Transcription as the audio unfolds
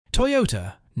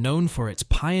Toyota, known for its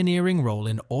pioneering role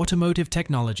in automotive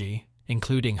technology,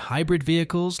 including hybrid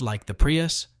vehicles like the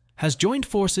Prius, has joined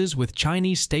forces with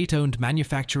Chinese state-owned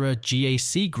manufacturer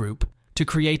GAC Group to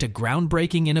create a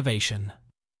groundbreaking innovation.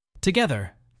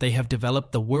 Together, they have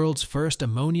developed the world's first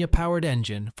ammonia-powered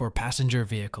engine for passenger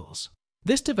vehicles.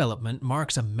 This development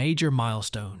marks a major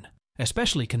milestone,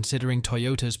 especially considering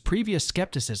Toyota's previous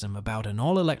skepticism about an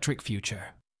all-electric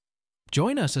future.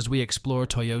 Join us as we explore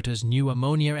Toyota's new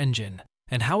ammonia engine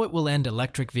and how it will end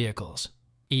electric vehicles,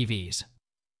 EVs.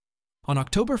 On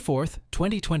October 4,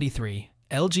 2023,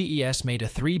 LGES made a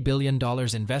 $3 billion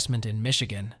investment in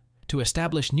Michigan to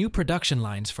establish new production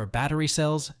lines for battery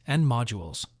cells and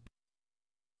modules.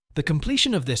 The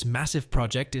completion of this massive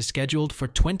project is scheduled for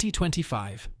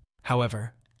 2025.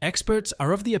 However, experts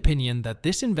are of the opinion that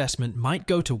this investment might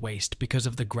go to waste because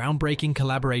of the groundbreaking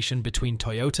collaboration between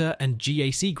Toyota and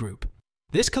GAC Group.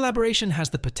 This collaboration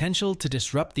has the potential to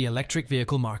disrupt the electric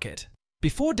vehicle market.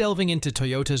 Before delving into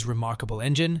Toyota's remarkable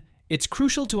engine, it's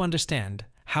crucial to understand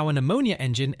how an ammonia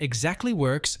engine exactly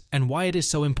works and why it is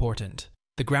so important.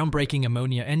 The groundbreaking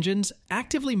ammonia engines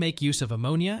actively make use of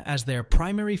ammonia as their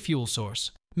primary fuel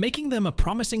source, making them a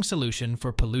promising solution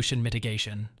for pollution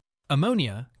mitigation.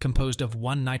 Ammonia, composed of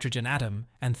one nitrogen atom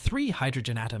and 3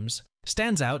 hydrogen atoms,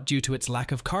 stands out due to its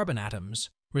lack of carbon atoms,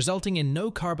 resulting in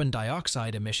no carbon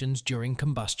dioxide emissions during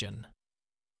combustion.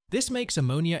 This makes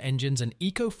ammonia engines an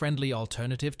eco-friendly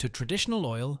alternative to traditional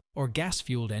oil or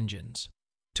gas-fueled engines.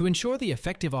 To ensure the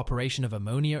effective operation of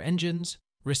ammonia engines,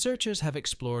 researchers have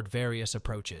explored various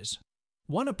approaches.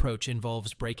 One approach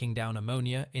involves breaking down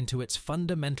ammonia into its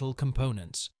fundamental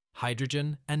components,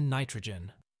 hydrogen and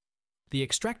nitrogen. The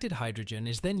extracted hydrogen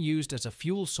is then used as a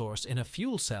fuel source in a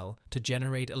fuel cell to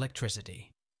generate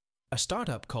electricity. A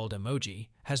startup called Emoji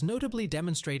has notably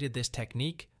demonstrated this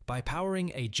technique by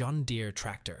powering a John Deere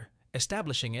tractor,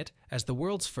 establishing it as the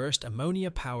world's first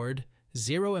ammonia-powered,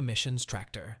 zero-emissions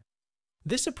tractor.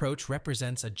 This approach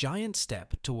represents a giant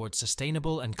step towards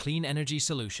sustainable and clean energy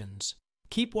solutions.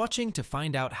 Keep watching to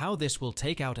find out how this will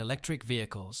take out electric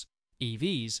vehicles,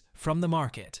 EVs, from the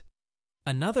market.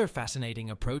 Another fascinating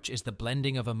approach is the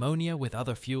blending of ammonia with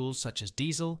other fuels such as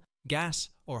diesel, gas,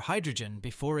 or hydrogen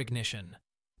before ignition.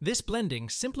 This blending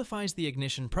simplifies the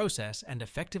ignition process and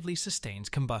effectively sustains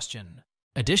combustion.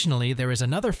 Additionally, there is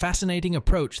another fascinating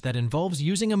approach that involves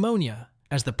using ammonia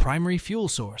as the primary fuel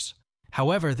source.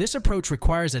 However, this approach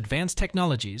requires advanced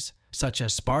technologies such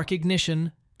as spark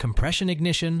ignition, compression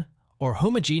ignition, or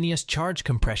homogeneous charge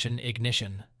compression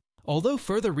ignition. Although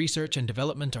further research and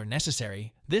development are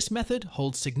necessary, this method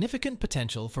holds significant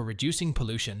potential for reducing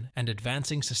pollution and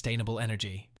advancing sustainable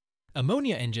energy.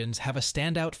 Ammonia engines have a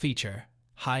standout feature: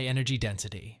 high energy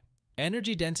density.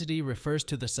 Energy density refers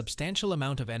to the substantial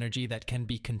amount of energy that can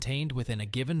be contained within a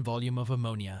given volume of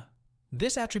ammonia.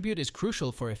 This attribute is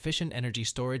crucial for efficient energy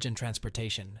storage and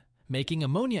transportation, making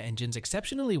ammonia engines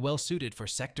exceptionally well suited for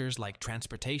sectors like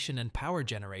transportation and power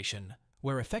generation,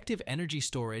 where effective energy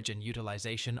storage and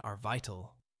utilization are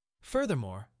vital.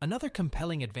 Furthermore, another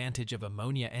compelling advantage of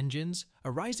ammonia engines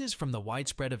arises from the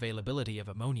widespread availability of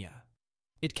ammonia.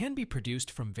 It can be produced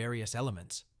from various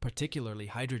elements, particularly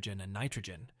hydrogen and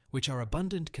nitrogen, which are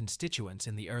abundant constituents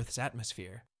in the Earth's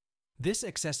atmosphere. This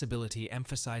accessibility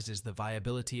emphasizes the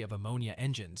viability of ammonia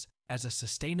engines as a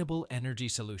sustainable energy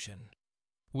solution.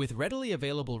 With readily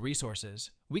available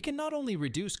resources, we can not only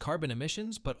reduce carbon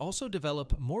emissions but also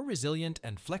develop more resilient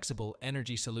and flexible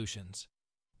energy solutions.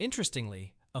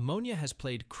 Interestingly, ammonia has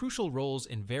played crucial roles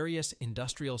in various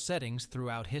industrial settings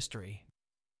throughout history.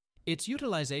 Its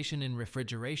utilization in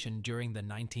refrigeration during the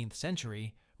 19th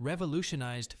century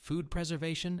revolutionized food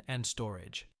preservation and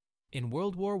storage. In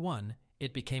World War I,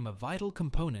 it became a vital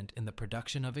component in the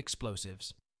production of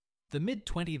explosives. The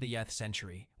mid-20th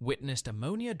century witnessed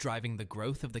ammonia driving the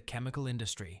growth of the chemical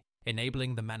industry,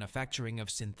 enabling the manufacturing of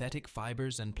synthetic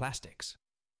fibers and plastics.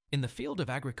 In the field of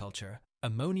agriculture,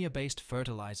 ammonia-based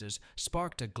fertilizers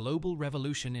sparked a global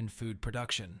revolution in food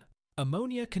production.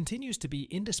 Ammonia continues to be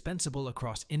indispensable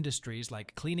across industries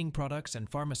like cleaning products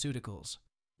and pharmaceuticals.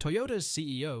 Toyota's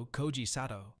CEO, Koji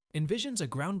Sato, envisions a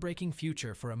groundbreaking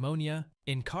future for ammonia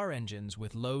in car engines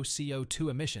with low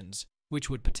CO2 emissions, which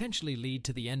would potentially lead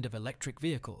to the end of electric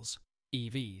vehicles,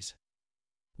 EVs.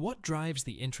 What drives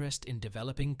the interest in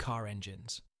developing car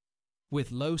engines?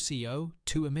 With low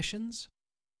CO2 emissions?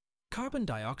 Carbon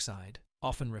dioxide,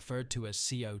 often referred to as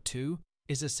CO2,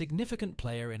 is a significant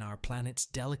player in our planet's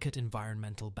delicate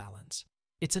environmental balance.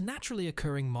 It's a naturally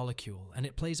occurring molecule, and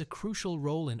it plays a crucial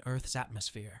role in Earth's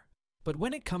atmosphere. But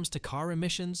when it comes to car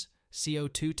emissions,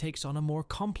 CO2 takes on a more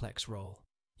complex role.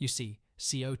 You see,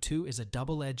 CO2 is a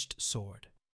double-edged sword.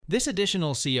 This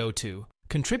additional CO2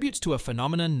 contributes to a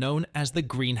phenomenon known as the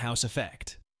greenhouse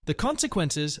effect. The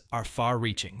consequences are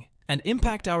far-reaching and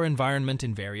impact our environment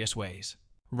in various ways.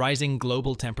 Rising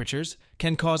global temperatures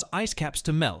can cause ice caps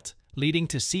to melt, leading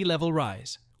to sea level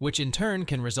rise, which in turn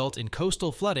can result in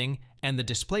coastal flooding and the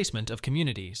displacement of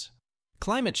communities.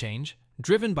 Climate change,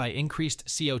 driven by increased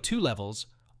CO2 levels,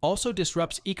 also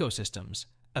disrupts ecosystems,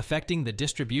 affecting the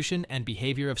distribution and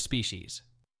behavior of species.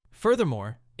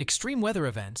 Furthermore, extreme weather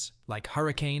events like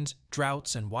hurricanes,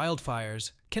 droughts, and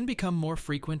wildfires can become more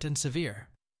frequent and severe.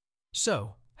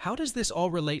 So, how does this all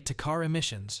relate to car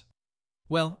emissions?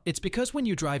 Well, it's because when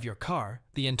you drive your car,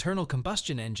 the internal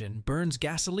combustion engine burns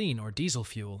gasoline or diesel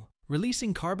fuel,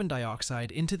 releasing carbon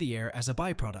dioxide into the air as a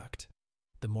byproduct.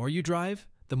 The more you drive,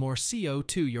 the more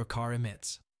CO2 your car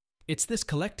emits. It's this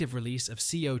collective release of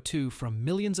CO2 from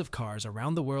millions of cars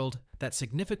around the world that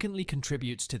significantly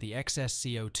contributes to the excess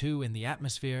CO2 in the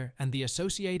atmosphere and the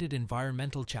associated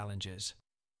environmental challenges.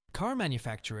 Car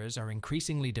manufacturers are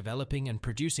increasingly developing and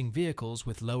producing vehicles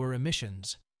with lower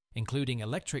emissions, including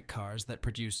electric cars that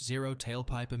produce zero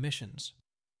tailpipe emissions.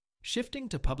 Shifting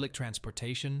to public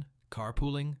transportation,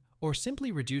 carpooling, or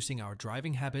simply reducing our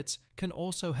driving habits can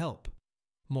also help.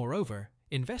 Moreover,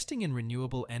 investing in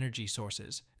renewable energy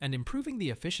sources and improving the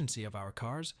efficiency of our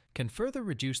cars can further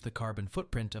reduce the carbon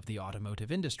footprint of the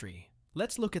automotive industry.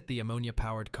 Let's look at the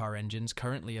ammonia-powered car engines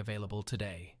currently available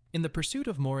today. In the pursuit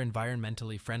of more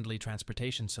environmentally friendly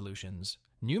transportation solutions,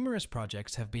 numerous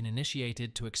projects have been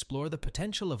initiated to explore the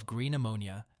potential of green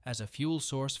ammonia as a fuel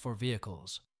source for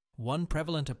vehicles. One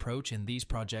prevalent approach in these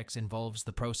projects involves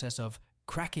the process of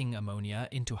cracking ammonia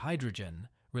into hydrogen,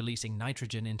 releasing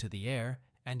nitrogen into the air,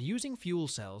 and using fuel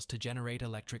cells to generate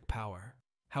electric power.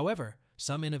 However,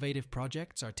 some innovative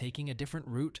projects are taking a different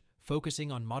route,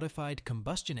 focusing on modified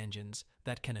combustion engines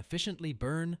that can efficiently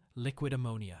burn liquid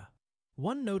ammonia.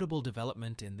 One notable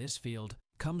development in this field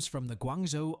comes from the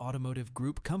Guangzhou Automotive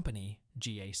Group company,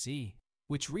 GAC,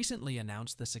 which recently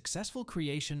announced the successful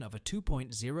creation of a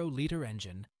 2.0-liter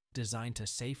engine designed to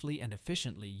safely and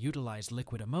efficiently utilize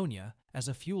liquid ammonia as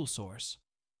a fuel source.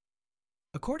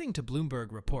 According to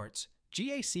Bloomberg reports,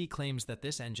 GAC claims that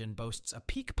this engine boasts a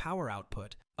peak power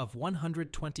output of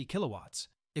 120 kilowatts,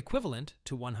 equivalent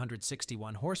to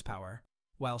 161 horsepower,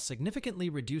 while significantly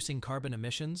reducing carbon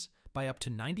emissions by up to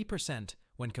 90%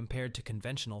 when compared to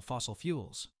conventional fossil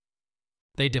fuels.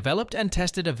 They developed and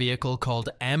tested a vehicle called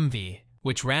AMV,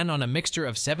 which ran on a mixture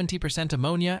of 70%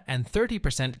 ammonia and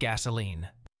 30% gasoline.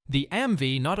 The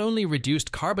AMV not only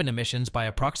reduced carbon emissions by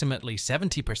approximately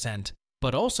 70%,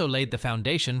 but also laid the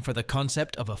foundation for the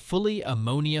concept of a fully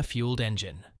ammonia-fueled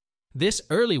engine. This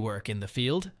early work in the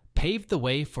field paved the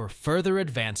way for further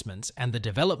advancements and the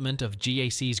development of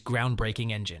GAC's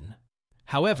groundbreaking engine.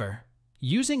 However,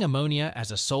 using ammonia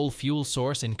as a sole fuel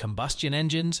source in combustion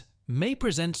engines may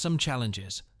present some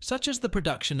challenges, such as the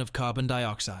production of carbon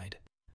dioxide.